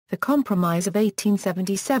The Compromise of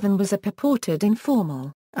 1877 was a purported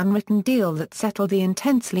informal, unwritten deal that settled the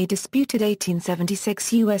intensely disputed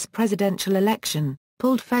 1876 U.S. presidential election,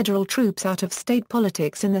 pulled federal troops out of state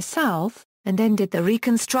politics in the South, and ended the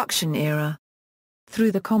Reconstruction Era.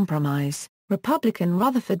 Through the compromise, Republican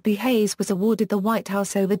Rutherford B. Hayes was awarded the White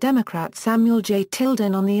House over Democrat Samuel J.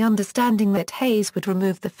 Tilden on the understanding that Hayes would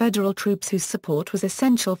remove the federal troops whose support was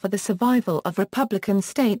essential for the survival of Republican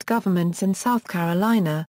state governments in South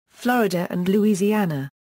Carolina, Florida and Louisiana.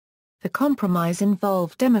 The compromise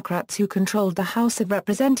involved Democrats who controlled the House of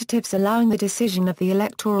Representatives, allowing the decision of the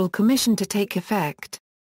Electoral Commission to take effect.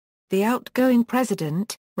 The outgoing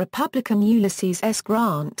president, Republican Ulysses S.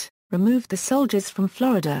 removed the soldiers from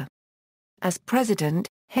Florida. As president,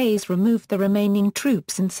 Hayes removed the remaining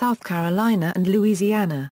troops in South Carolina and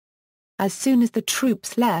Louisiana. As soon as the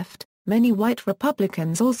troops left, many white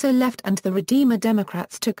Republicans also left and the Redeemer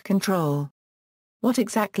Democrats took control. What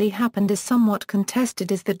exactly happened is somewhat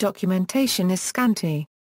contested as the documentation is scanty.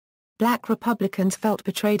 Black Republicans felt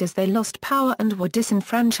betrayed as they lost power and were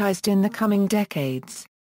disenfranchised in the coming decades.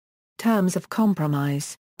 Terms of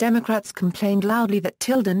compromise: Democrats complained loudly that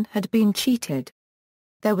Tilden had been cheated.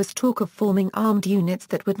 There was talk of forming armed units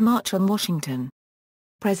that would march on Washington.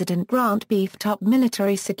 President Grant beefed up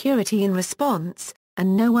military security in response,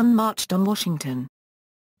 and no one marched on Washington.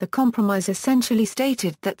 The compromise essentially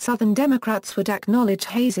stated that Southern Democrats would acknowledge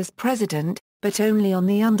Hayes as president, but only on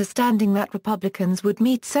the understanding that Republicans would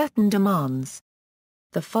meet certain demands.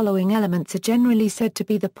 The following elements are generally said to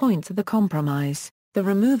be the points of the compromise: the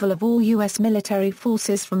removal of all U.S. military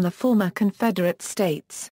forces from the former Confederate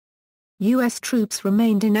states. U.S. troops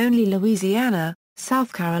remained in only Louisiana,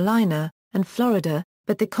 South Carolina, and Florida,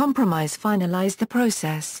 but the compromise finalized the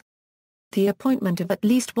process. The appointment of at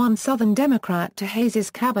least one Southern Democrat to Hayes's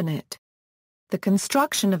cabinet. The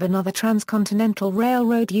construction of another transcontinental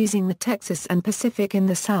railroad using the Texas and Pacific in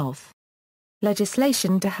the South.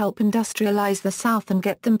 Legislation to help industrialize the South and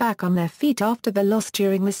get them back on their feet after the loss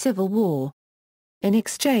during the Civil War. In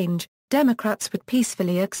exchange, Democrats would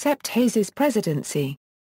peacefully accept Hayes's presidency.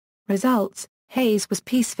 Results: Hayes was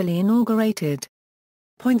peacefully inaugurated.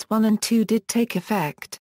 Points 1 and 2 did take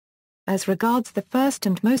effect. As regards the first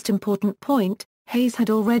and most important point, Hayes had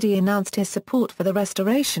already announced his support for the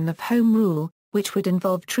restoration of home rule, which would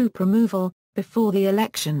involve troop removal, before the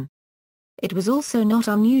election. It was also not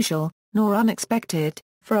unusual, nor unexpected,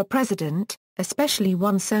 for a president, especially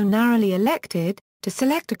one so narrowly elected, to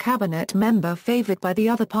select a cabinet member favored by the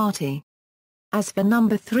other party. As for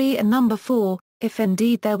number 3 and number 4, if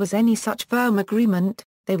indeed there was any such firm agreement,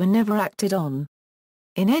 they were never acted on.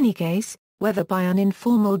 In any case, whether by an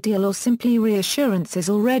informal deal or simply reassurances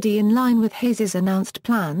already in line with Hayes's announced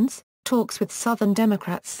plans, talks with Southern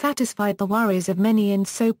Democrats satisfied the worries of many and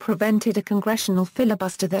so prevented a congressional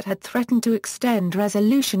filibuster that had threatened to extend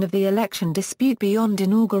resolution of the election dispute beyond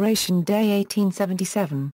Inauguration Day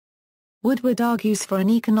 1877. Woodward argues for an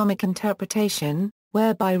economic interpretation,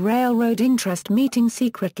 whereby railroad interest meeting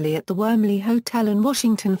secretly at the Wormley Hotel in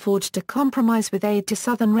Washington forged a compromise with aid to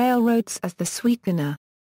Southern railroads as the sweetener.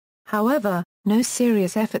 However, no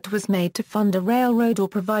serious effort was made to fund a railroad or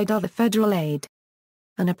provide other federal aid.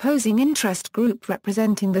 An opposing interest group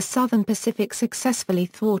representing the Southern Pacific successfully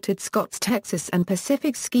thwarted Scott's Texas and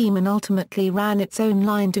Pacific scheme and ultimately ran its own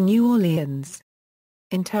line to New Orleans.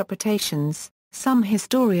 Interpretations: some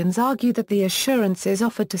historians argue that the assurances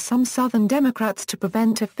offered to some Southern Democrats to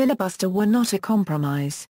prevent a filibuster were not a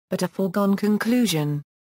compromise, but a foregone conclusion.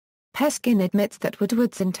 Peskin admits that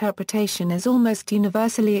Woodward's interpretation is almost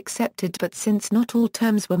universally accepted, but since not all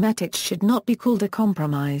terms were met, it should not be called a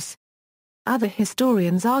compromise. Other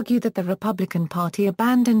historians argue that the Republican Party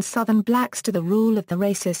abandoned Southern blacks to the rule of the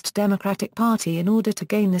racist Democratic Party in order to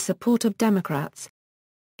gain the support of Democrats.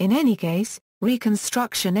 In any case,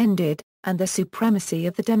 Reconstruction ended, and the supremacy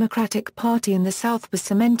of the Democratic Party in the South was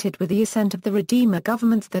cemented with the ascent of the Redeemer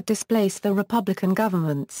governments that displaced the Republican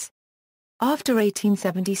governments. After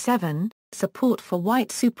 1877, support for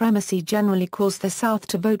white supremacy generally caused the South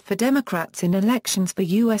to vote for Democrats in elections for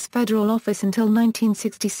U.S. federal office until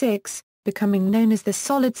 1966, becoming known as the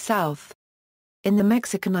Solid South. In the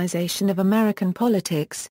Mexicanization of American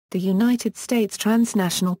politics, the United States'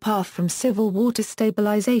 transnational path from civil war to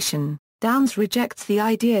stabilization, Downs rejects the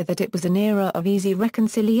idea that it was an era of easy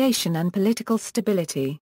reconciliation and political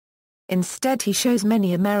stability. Instead, he shows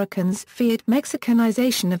many Americans feared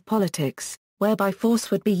Mexicanization of politics, whereby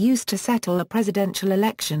force would be used to settle a presidential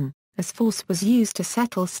election, as force was used to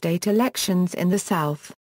settle state elections in the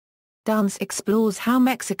South. Downs explores how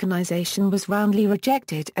Mexicanization was roundly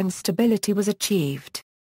rejected and stability was achieved.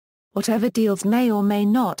 Whatever deals may or may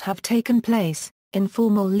not have taken place, In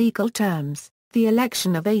formal legal terms, the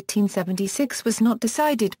election of 1876 was not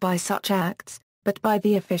decided by such acts, but by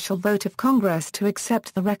the official vote of Congress to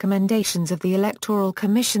accept the recommendations of the Electoral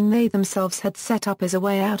Commission they themselves had set up as a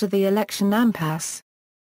way out of the election impasse.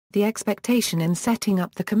 The expectation in setting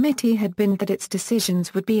up the committee had been that its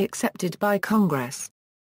decisions would be accepted by Congress.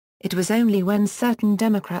 It was only when certain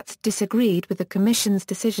Democrats disagreed with the Commission's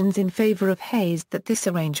decisions in favor of Hayes that this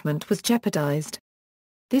arrangement was jeopardized.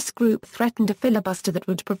 This group threatened a filibuster that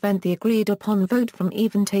would prevent the agreed-upon vote from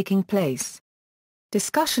even taking place.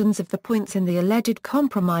 Discussions of the points in the alleged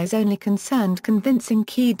compromise only concerned convincing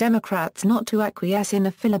key Democrats not to acquiesce in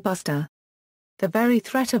a filibuster. The very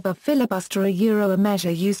threat of a filibuster, a measure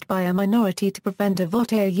used by a minority to prevent a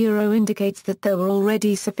vote, indicates that there were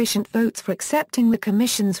already sufficient votes for accepting the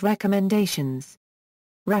Commission's recommendations.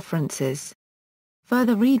 References.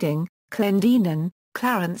 Further reading: Clendenin,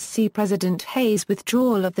 Clarence C. President Hayes'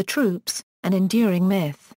 Withdrawal of the Troops, An Enduring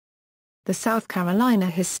Myth. The South Carolina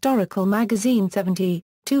Historical Magazine 70,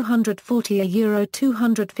 240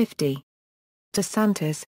 250.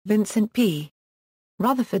 DeSantis, Vincent P.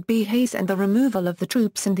 Rutherford B. Hayes and the Removal of the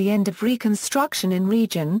Troops and the End of Reconstruction in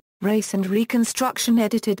Region, Race and Reconstruction,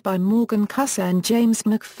 edited by Morgan Cusser and James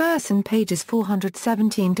McPherson, pages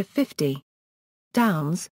 417-50.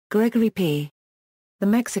 Downs, Gregory P. The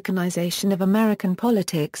Mexicanization of American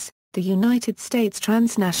Politics, The United States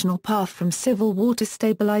Transnational Path from Civil War to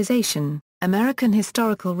Stabilization, American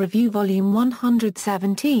Historical Review Volume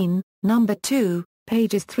 117, No. 2,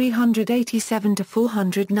 pages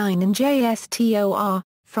 387-409 in JSTOR,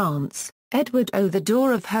 France, Edward O. The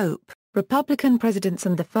Door of Hope, Republican Presidents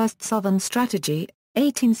and the First Southern Strategy,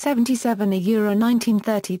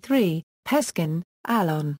 1877-1933, Peskin,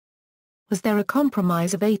 Alon. Was There a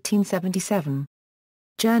Compromise of 1877?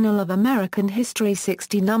 Journal of American History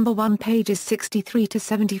 60 No. 1, pages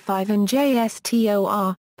 63-75 in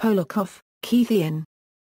JSTOR, Polakoff, Keith Ian.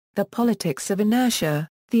 The Politics of Inertia,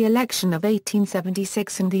 The Election of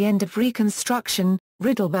 1876 and the End of Reconstruction,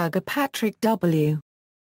 Riddleberger Patrick W.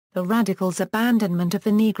 The Radicals' Abandonment of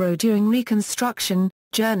the Negro During Reconstruction,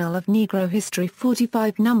 Journal of Negro History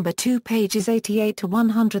 45 No. 2, pages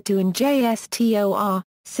 88-102 in JSTOR,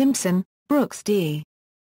 Simpson, Brooks D.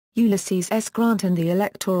 Ulysses S. Grant and the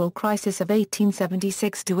Electoral Crisis of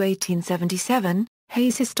 1876-1877,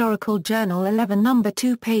 Hayes Historical Journal 11 No.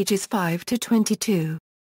 2, pages 5-22.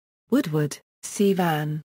 Woodward, C.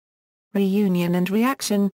 Van. Reunion and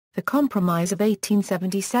Reaction, The Compromise of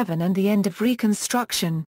 1877 and the End of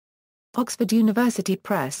Reconstruction. Oxford University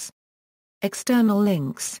Press. External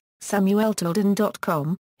links: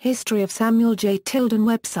 SamuelTilden.com, History of Samuel J. Tilden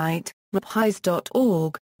website,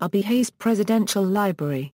 rphayes.org, R.B. Hayes Presidential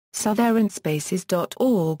Library,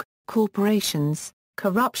 SouthernSpaces.org, Corporations,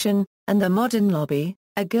 Corruption, and the Modern Lobby,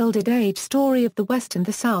 A Gilded Age Story of the West and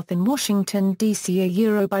the South in Washington,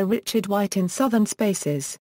 D.C. by Richard White in Southern Spaces.